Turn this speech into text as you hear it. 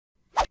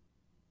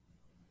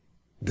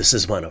This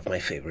is one of my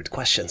favorite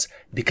questions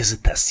because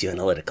it tests your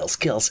analytical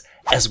skills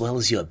as well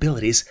as your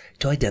abilities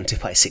to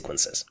identify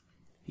sequences.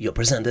 You're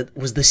presented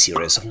with the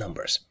series of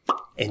numbers,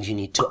 and you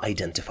need to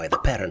identify the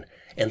pattern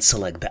and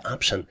select the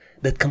option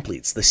that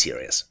completes the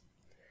series.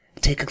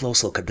 Take a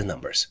close look at the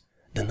numbers.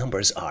 The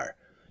numbers are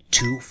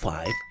 2,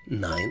 5,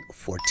 9,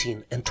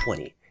 14, and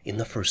 20 in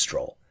the first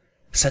row.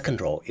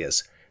 Second row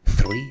is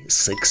 3,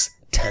 6,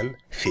 10,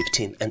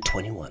 15, and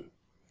 21.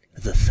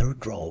 The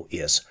third row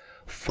is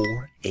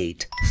 4,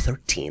 8,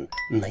 13,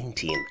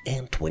 19,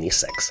 and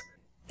 26.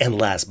 And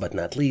last but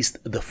not least,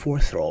 the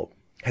fourth row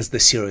has the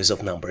series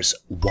of numbers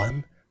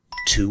 1,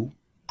 2,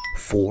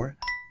 4,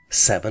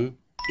 7,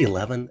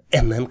 11,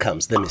 and then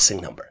comes the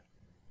missing number.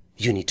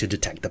 You need to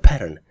detect the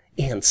pattern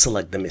and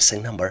select the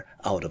missing number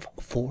out of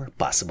 4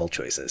 possible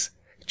choices.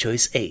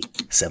 Choice A,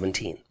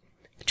 17.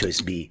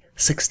 Choice B,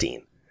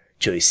 16.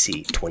 Choice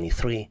C,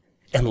 23.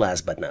 And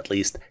last but not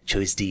least,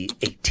 choice D,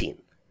 18.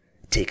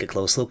 Take a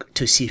close look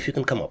to see if you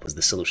can come up with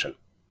the solution.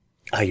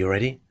 Are you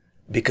ready?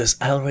 Because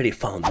I already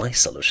found my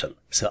solution,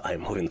 so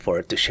I'm moving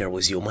forward to share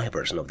with you my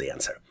version of the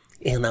answer.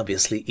 And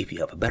obviously, if you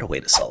have a better way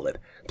to solve it,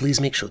 please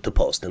make sure to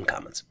post in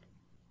comments.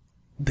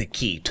 The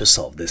key to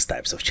solve these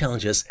types of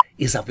challenges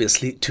is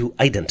obviously to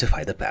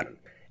identify the pattern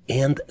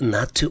and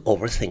not to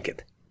overthink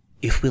it.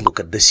 If we look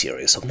at the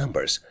series of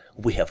numbers,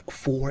 we have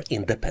 4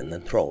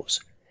 independent rows,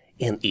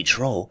 and each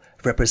row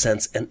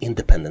represents an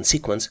independent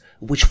sequence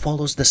which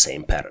follows the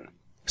same pattern.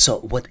 So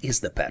what is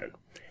the pattern?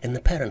 And the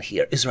pattern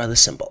here is rather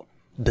simple.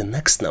 The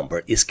next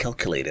number is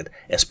calculated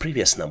as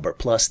previous number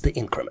plus the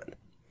increment.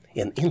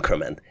 An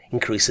increment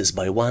increases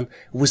by 1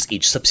 with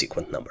each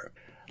subsequent number.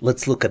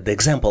 Let's look at the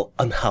example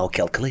on how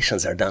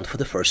calculations are done for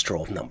the first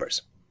row of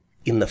numbers.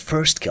 In the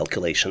first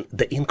calculation,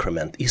 the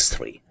increment is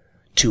 3.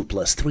 2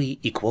 plus 3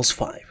 equals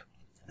 5.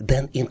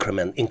 Then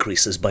increment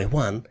increases by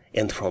 1,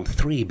 and from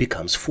 3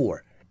 becomes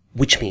 4,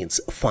 which means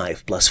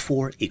 5 plus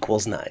 4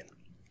 equals 9.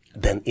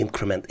 Then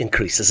increment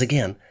increases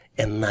again,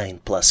 and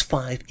 9 plus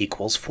 5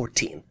 equals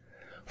 14.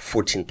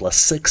 14 plus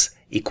 6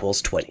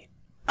 equals 20.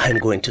 I'm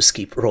going to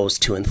skip rows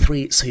 2 and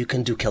 3 so you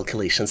can do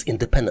calculations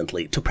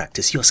independently to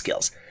practice your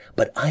skills,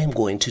 but I am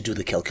going to do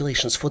the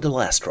calculations for the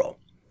last row.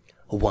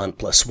 1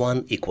 plus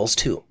 1 equals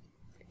 2.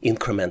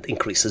 Increment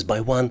increases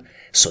by 1,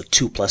 so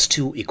 2 plus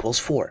 2 equals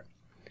 4.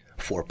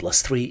 4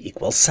 plus 3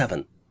 equals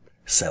 7.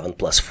 7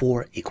 plus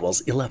 4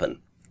 equals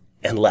 11.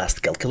 And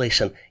last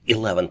calculation,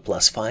 11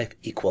 plus 5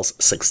 equals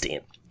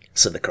 16.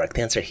 So the correct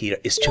answer here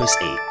is choice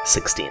A,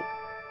 16.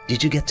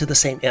 Did you get to the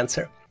same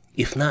answer?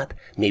 If not,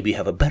 maybe you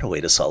have a better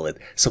way to solve it,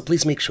 so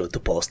please make sure to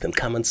post in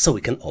comments so we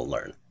can all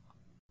learn.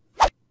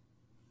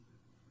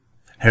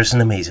 Here's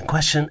an amazing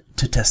question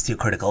to test your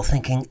critical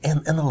thinking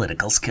and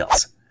analytical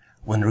skills.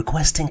 When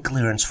requesting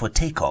clearance for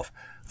takeoff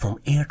from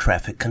air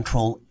traffic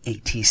control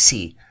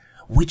ATC,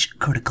 which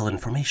critical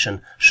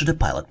information should a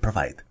pilot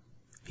provide?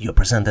 You're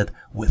presented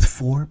with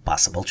 4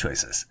 possible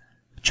choices.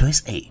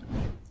 Choice A,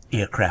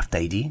 aircraft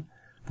ID,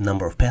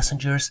 number of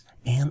passengers,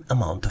 and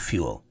amount of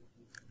fuel.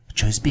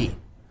 Choice B,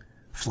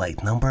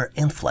 flight number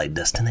and flight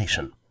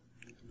destination.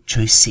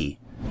 Choice C,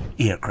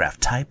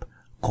 aircraft type,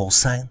 call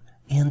sign,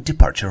 and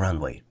departure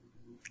runway.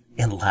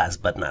 And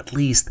last but not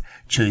least,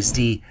 choice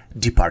D,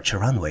 departure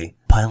runway,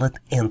 pilot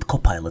and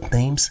co-pilot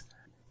names,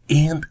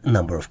 and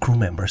number of crew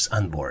members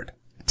on board.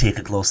 Take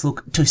a close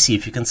look to see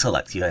if you can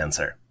select your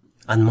answer.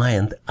 On my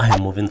end, I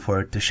am moving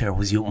forward to share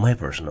with you my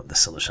version of the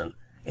solution.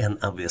 And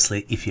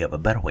obviously, if you have a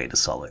better way to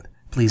solve it,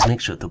 please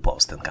make sure to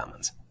post in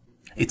comments.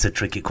 It's a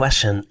tricky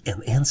question,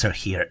 and the answer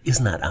here is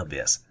not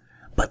obvious.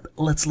 But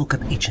let's look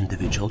at each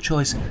individual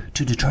choice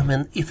to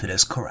determine if it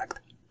is correct.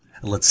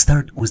 Let's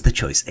start with the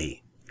choice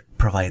A.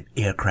 Provide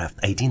aircraft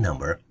ID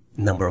number,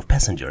 number of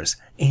passengers,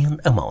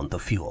 and amount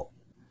of fuel.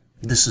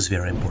 This is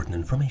very important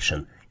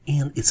information,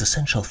 and it's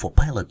essential for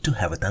pilot to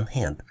have it on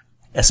hand,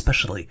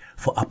 especially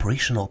for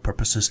operational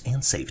purposes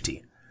and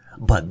safety.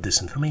 But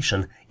this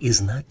information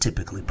is not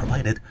typically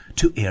provided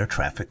to air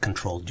traffic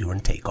control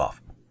during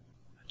takeoff.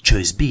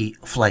 Choice B,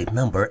 flight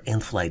number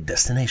and flight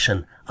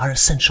destination, are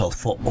essential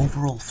for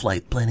overall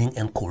flight planning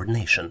and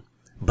coordination,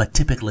 but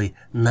typically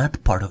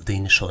not part of the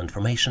initial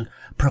information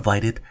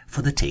provided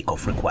for the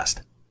takeoff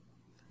request.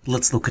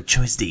 Let's look at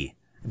choice D,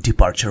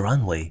 departure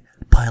runway,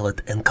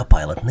 pilot and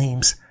co-pilot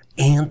names,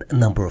 and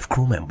number of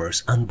crew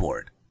members on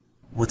board.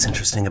 What's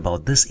interesting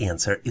about this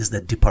answer is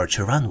that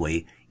departure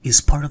runway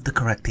is part of the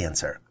correct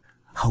answer.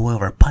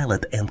 However,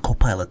 pilot and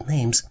co-pilot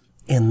names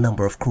and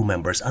number of crew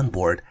members on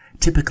board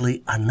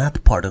typically are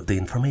not part of the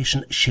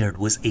information shared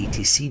with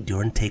ATC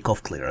during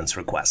takeoff clearance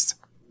requests.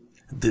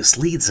 This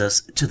leads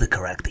us to the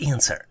correct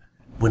answer.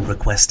 When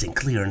requesting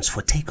clearance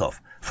for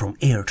takeoff from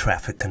air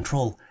traffic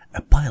control,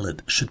 a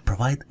pilot should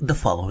provide the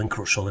following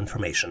crucial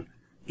information: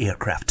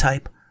 aircraft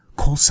type,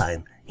 call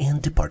sign,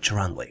 and departure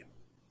runway.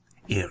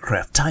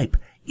 Aircraft type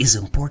is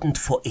important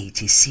for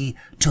ATC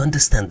to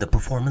understand the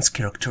performance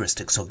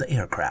characteristics of the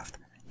aircraft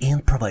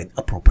and provide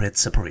appropriate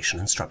separation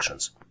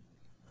instructions.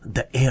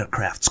 The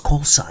aircraft's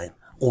call sign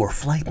or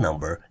flight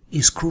number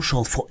is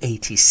crucial for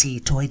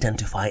ATC to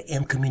identify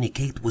and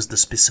communicate with the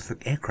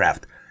specific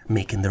aircraft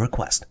making the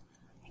request.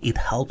 It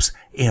helps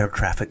air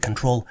traffic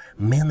control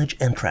manage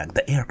and track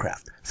the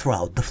aircraft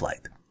throughout the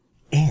flight.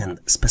 And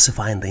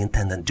specifying the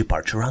intended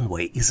departure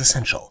runway is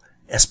essential,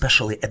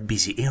 especially at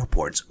busy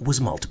airports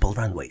with multiple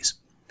runways.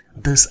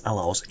 This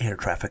allows air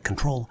traffic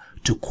control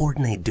to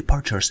coordinate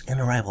departures and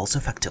arrivals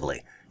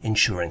effectively,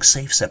 ensuring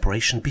safe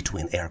separation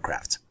between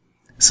aircrafts.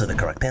 So the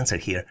correct answer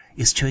here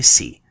is choice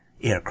C,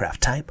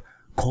 aircraft type,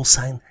 call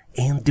sign,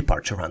 and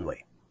departure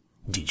runway.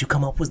 Did you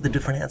come up with the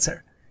different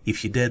answer?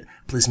 If you did,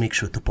 please make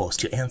sure to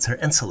post your answer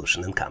and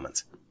solution in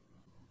comments.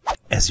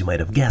 As you might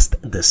have guessed,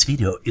 this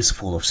video is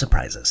full of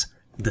surprises.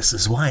 This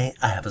is why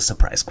I have a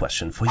surprise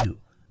question for you.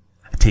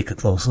 Take a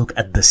close look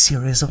at the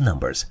series of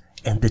numbers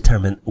and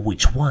determine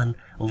which one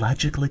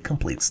logically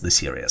completes the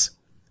series.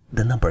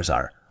 The numbers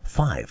are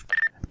 5,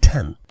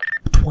 10,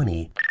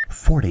 20,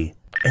 40,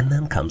 and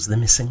then comes the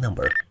missing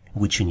number,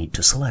 which you need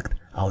to select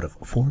out of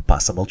 4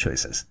 possible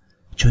choices.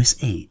 Choice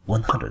A,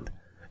 100,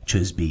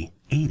 choice B,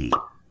 80,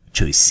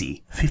 choice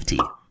C, 50,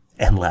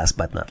 and last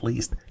but not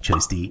least,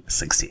 choice D,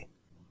 60.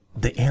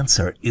 The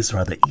answer is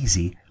rather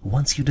easy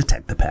once you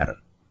detect the pattern.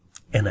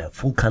 And I have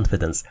full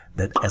confidence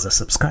that as a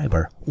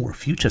subscriber or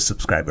future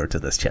subscriber to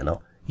this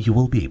channel, you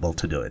will be able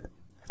to do it.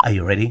 Are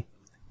you ready?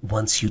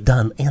 Once you're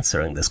done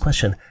answering this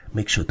question,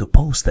 make sure to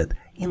post it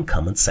in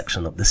comments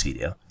section of this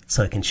video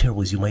so I can share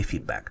with you my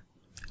feedback.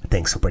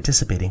 Thanks for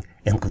participating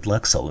and good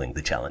luck solving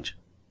the challenge.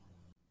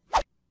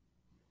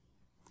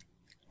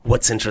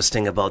 What's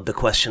interesting about the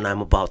question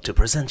I'm about to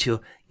present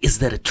you is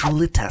that it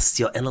truly tests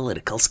your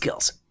analytical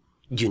skills.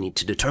 You need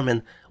to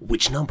determine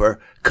which number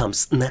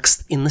comes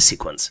next in the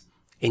sequence,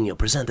 and you're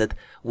presented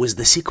with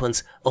the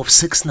sequence of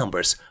 6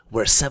 numbers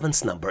where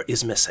 7th number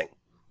is missing.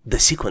 The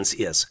sequence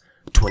is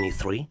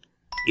 23,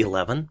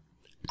 11,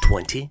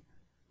 20,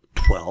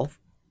 12,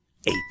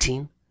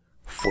 18,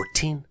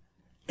 14,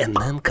 and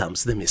then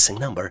comes the missing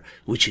number,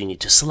 which you need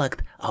to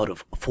select out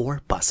of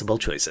 4 possible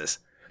choices.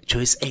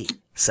 Choice A,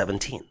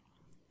 17,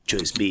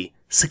 choice B,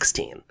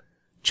 16,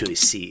 choice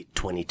C,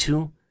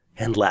 22,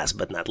 and last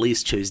but not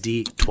least, choice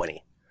D,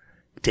 20.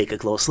 Take a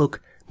close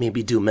look,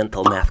 maybe do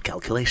mental math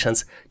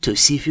calculations to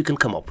see if you can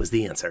come up with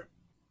the answer.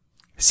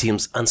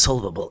 Seems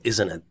unsolvable,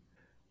 isn't it?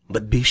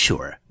 But be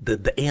sure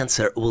that the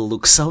answer will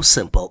look so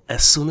simple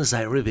as soon as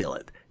I reveal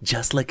it,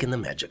 just like in the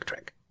magic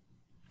trick.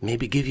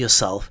 Maybe give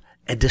yourself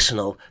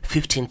additional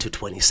 15 to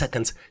 20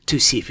 seconds to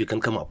see if you can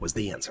come up with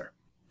the answer.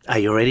 Are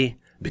you ready?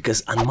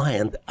 Because on my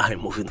end, I'm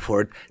moving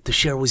forward to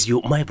share with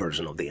you my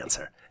version of the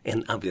answer.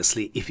 And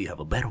obviously, if you have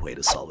a better way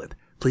to solve it,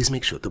 please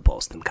make sure to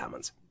post in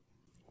comments.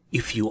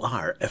 If you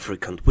are a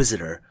frequent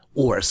visitor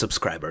or a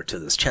subscriber to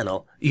this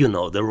channel, you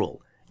know the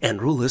rule. And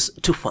rule is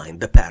to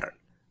find the pattern.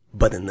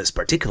 But in this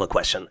particular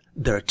question,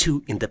 there are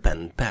 2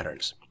 independent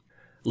patterns.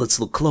 Let's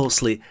look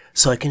closely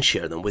so I can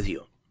share them with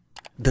you.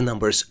 The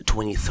numbers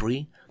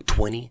 23,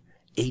 20,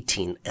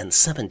 18, and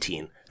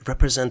 17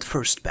 represent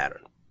first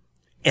pattern.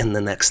 And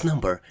the next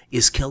number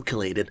is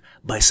calculated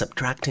by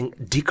subtracting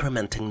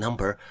decrementing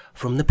number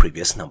from the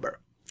previous number.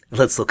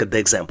 Let's look at the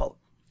example.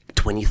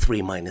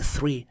 23 minus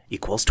 3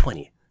 equals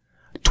 20.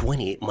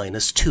 20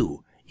 minus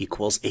 2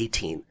 equals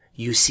 18.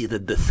 You see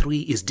that the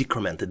 3 is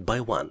decremented by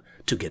 1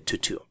 to get to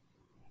 2.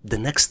 The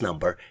next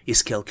number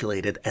is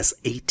calculated as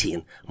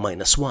 18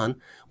 minus 1,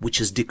 which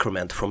is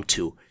decrement from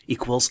 2,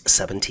 equals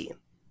 17.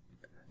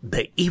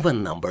 The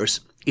even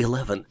numbers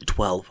 11,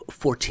 12,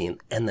 14,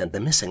 and then the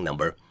missing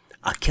number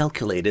are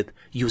calculated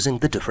using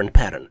the different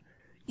pattern.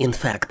 In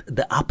fact,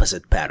 the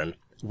opposite pattern,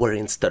 where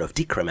instead of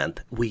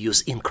decrement, we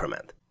use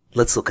increment.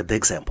 Let's look at the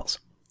examples.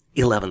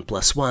 11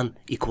 plus 1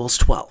 equals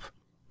 12.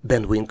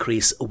 Then we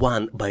increase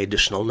 1 by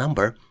additional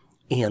number,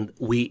 and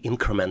we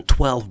increment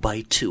 12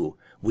 by 2,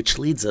 which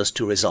leads us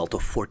to a result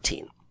of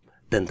 14.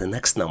 Then the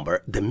next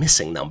number, the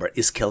missing number,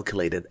 is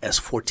calculated as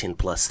 14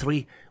 plus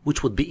 3,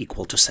 which would be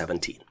equal to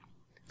 17.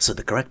 So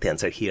the correct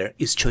answer here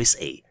is choice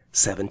A,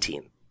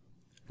 17.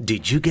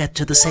 Did you get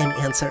to the same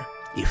answer?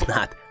 If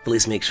not,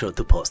 please make sure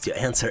to post your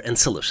answer and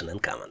solution in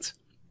comments.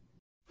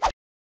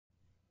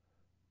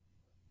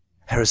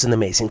 Here's an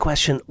amazing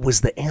question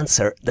with the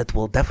answer that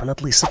will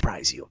definitely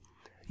surprise you.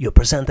 You're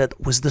presented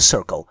with the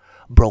circle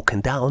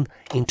broken down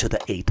into the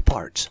 8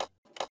 parts.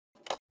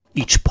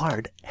 Each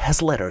part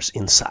has letters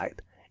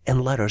inside,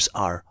 and letters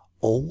are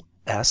O,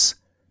 S,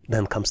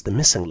 then comes the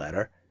missing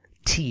letter,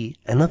 T,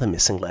 another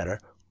missing letter,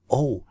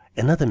 O,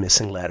 another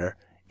missing letter,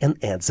 and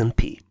ends in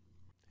P.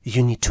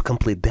 You need to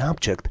complete the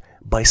object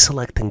by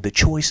selecting the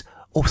choice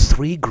of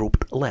 3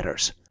 grouped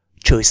letters.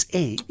 Choice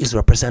A is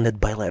represented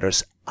by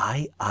letters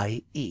I,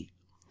 E.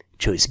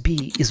 Choice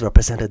B is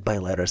represented by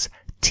letters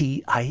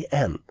T,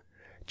 N.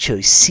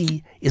 Choice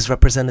C is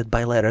represented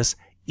by letters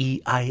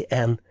E,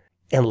 N.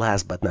 And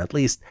last but not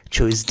least,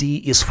 choice D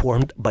is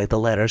formed by the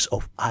letters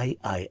of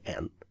I,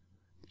 N.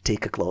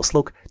 Take a close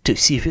look to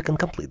see if you can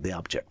complete the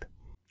object.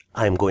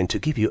 I'm going to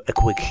give you a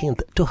quick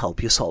hint to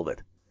help you solve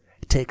it.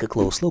 Take a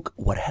close look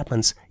what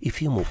happens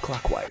if you move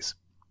clockwise.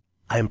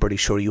 I'm pretty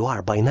sure you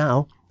are by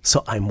now,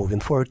 so I'm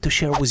moving forward to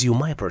share with you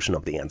my version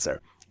of the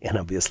answer. And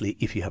obviously,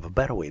 if you have a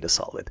better way to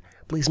solve it,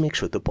 please make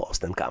sure to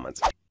post in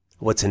comments.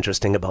 What's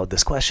interesting about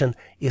this question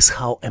is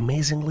how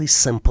amazingly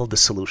simple the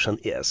solution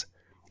is.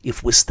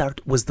 If we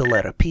start with the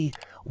letter P,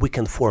 we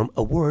can form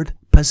a word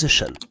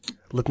position.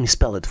 Let me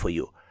spell it for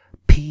you.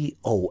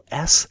 P-O-S-I-T-I-O-N.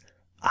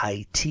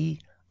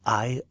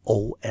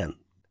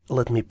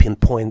 Let me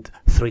pinpoint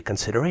 3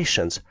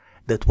 considerations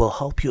that will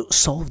help you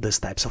solve these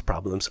types of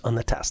problems on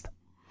the test.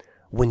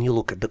 When you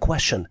look at the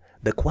question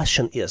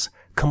is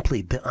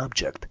complete the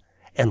object,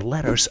 and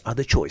letters are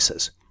the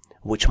choices,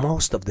 which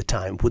most of the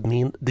time would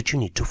mean that you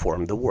need to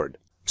form the word.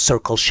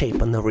 Circle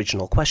shape in the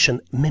original question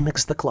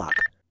mimics the clock,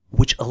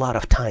 which a lot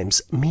of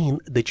times mean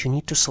that you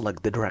need to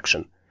select the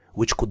direction,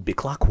 which could be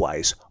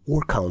clockwise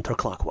or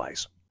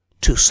counterclockwise.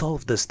 To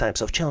solve these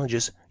types of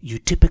challenges, you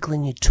typically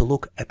need to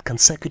look at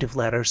consecutive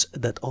letters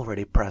that are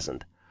already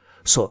present.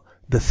 So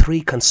the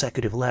 3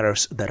 consecutive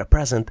letters that are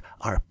present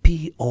are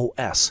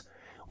P-O-S,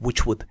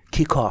 which would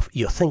kick off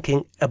your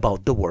thinking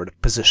about the word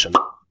position.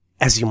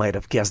 As you might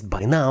have guessed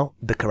by now,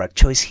 the correct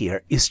choice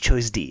here is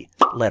choice D,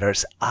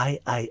 letters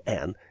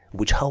I-I-N,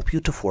 which help you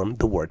to form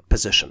the word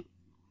position.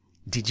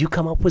 Did you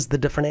come up with the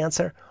different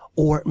answer?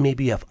 Or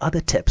maybe you have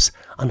other tips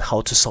on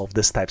how to solve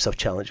these types of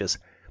challenges?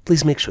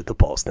 Please make sure to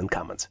post in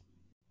comments.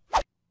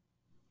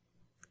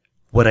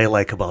 What I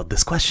like about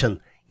this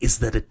question is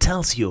that it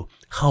tells you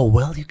how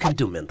well you can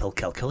do mental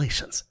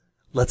calculations.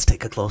 Let's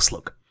take a close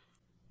look.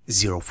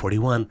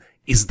 0.41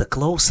 is the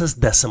closest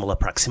decimal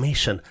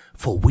approximation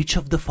for which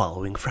of the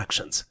following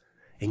fractions?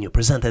 And you're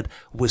presented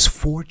with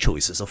 4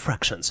 choices of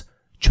fractions.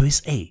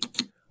 Choice A,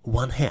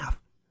 1/2.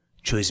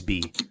 Choice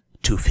B,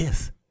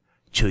 2/5.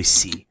 Choice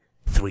C,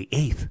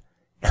 3/8.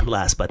 And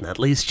last but not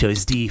least,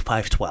 choice D,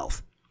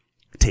 5/12.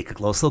 Take a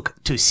close look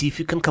to see if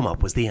you can come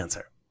up with the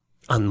answer.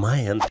 On my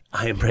end,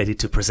 I am ready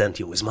to present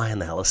you with my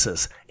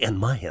analysis and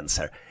my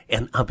answer.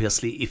 And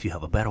obviously, if you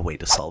have a better way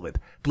to solve it,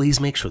 please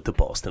make sure to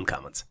post in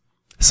comments.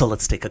 So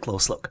let's take a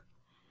close look.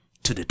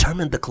 To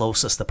determine the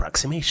closest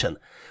approximation,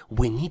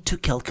 we need to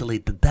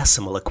calculate the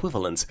decimal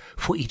equivalents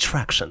for each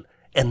fraction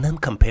and then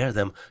compare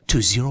them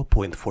to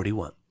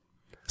 0.41.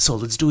 So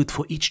let's do it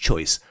for each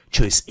choice,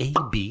 choice A,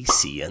 B,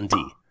 C, and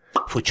D.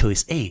 For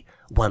choice A,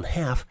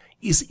 1/2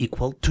 is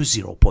equal to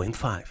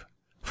 0.5.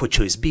 For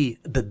choice B,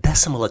 the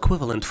decimal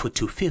equivalent for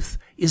 2/5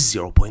 is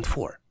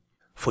 0.4.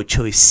 For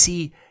choice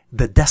C,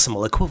 the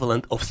decimal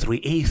equivalent of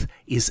 3/8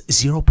 is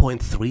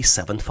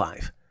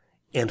 0.375.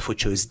 And for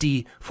choice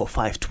D, for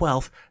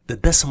 5/12, the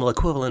decimal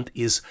equivalent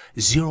is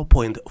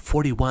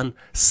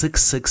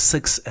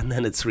 0.41666, and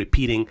then it's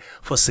repeating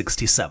for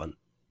 67.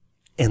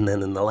 And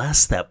then in the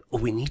last step,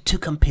 we need to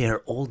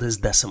compare all these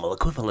decimal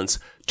equivalents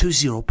to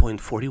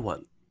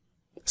 0.41.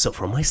 So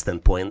from my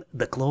standpoint,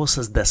 the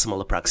closest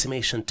decimal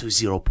approximation to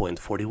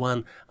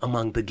 0.41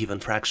 among the given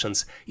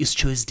fractions is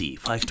choice D,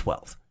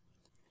 5/12.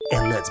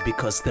 And that's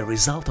because the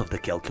result of the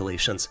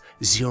calculations,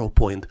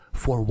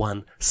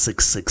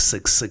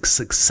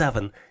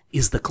 0.41666667,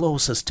 is the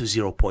closest to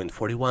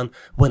 0.41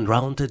 when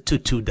rounded to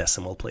 2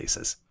 decimal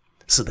places.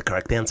 So the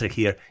correct answer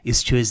here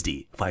is choice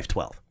D,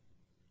 5/12.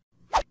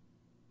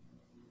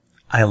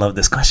 I love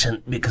this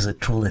question because it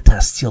truly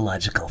tests your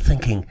logical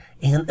thinking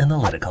and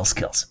analytical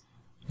skills.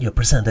 You're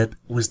presented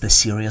with the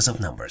series of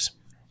numbers,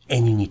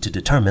 and you need to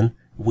determine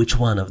which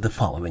one of the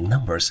following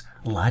numbers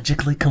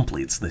logically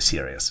completes the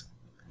series.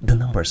 The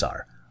numbers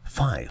are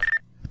 5,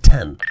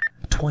 10,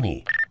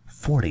 20,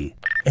 40,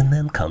 and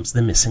then comes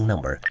the missing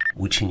number,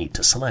 which you need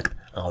to select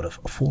out of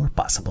 4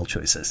 possible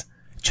choices.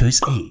 Choice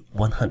A,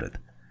 100,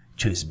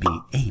 choice B,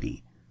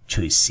 80,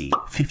 choice C,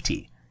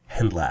 50,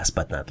 and last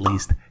but not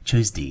least,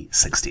 choice D,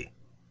 60.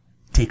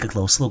 Take a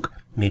close look,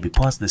 maybe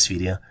pause this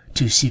video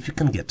to see if you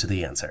can get to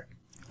the answer.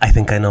 I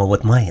think I know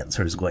what my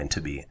answer is going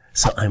to be,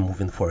 so I'm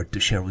moving forward to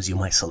share with you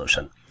my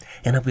solution.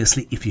 And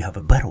obviously, if you have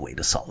a better way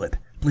to solve it,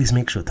 please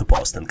make sure to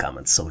post in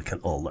comments so we can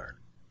all learn.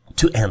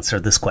 To answer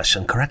this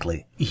question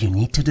correctly, you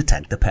need to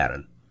detect the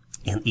pattern.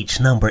 And each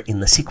number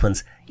in the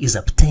sequence is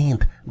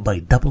obtained by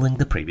doubling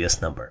the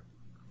previous number.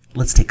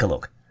 Let's take a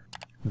look.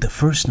 The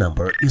first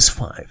number is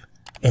 5,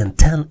 and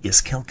 10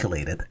 is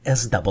calculated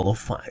as double of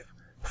 5.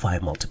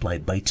 5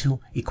 multiplied by 2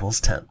 equals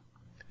 10.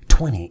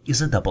 20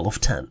 is a double of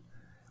 10,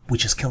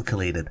 which is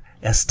calculated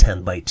as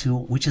 10 by 2,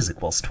 which is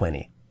equals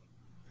 20.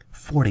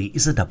 40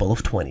 is a double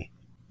of 20,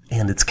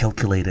 and it's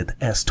calculated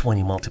as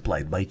 20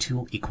 multiplied by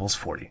 2 equals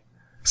 40.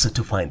 So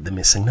to find the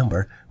missing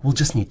number, we'll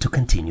just need to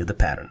continue the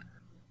pattern.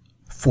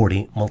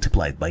 40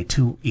 multiplied by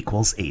 2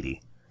 equals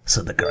 80.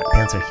 So the correct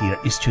answer here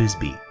is choice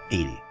B,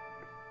 80.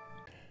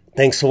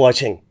 Thanks for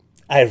watching.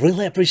 I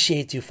really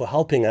appreciate you for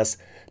helping us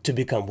to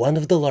become one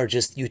of the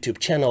largest YouTube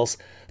channels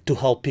to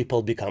help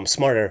people become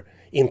smarter,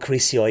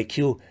 increase your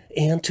IQ,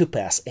 and to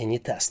pass any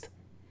test.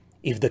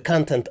 If the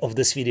content of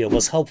this video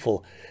was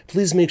helpful,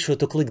 please make sure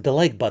to click the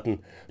like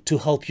button to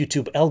help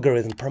YouTube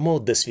algorithm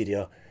promote this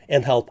video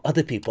and help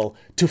other people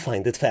to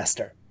find it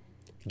faster.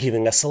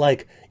 Giving us a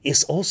like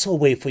is also a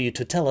way for you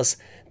to tell us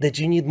that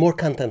you need more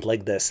content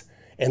like this,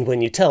 and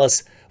when you tell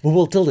us, we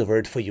will deliver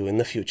it for you in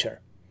the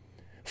future.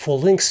 For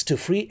links to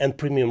free and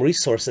premium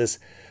resources,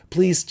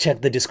 please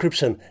check the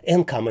description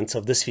and comments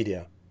of this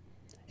video.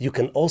 You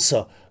can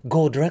also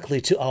go directly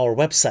to our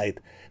website,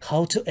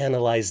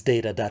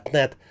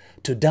 howtoanalyzedata.net,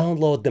 to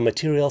download the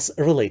materials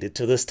related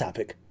to this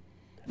topic.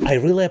 I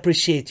really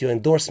appreciate your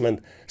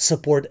endorsement,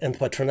 support, and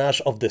patronage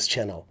of this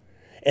channel.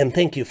 And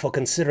thank you for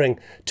considering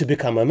to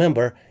become a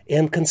member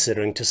and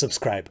considering to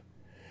subscribe.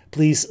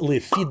 Please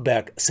leave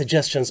feedback,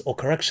 suggestions, or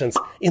corrections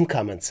in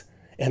comments.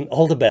 And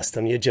all the best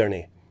on your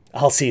journey.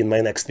 I'll see you in my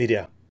next video.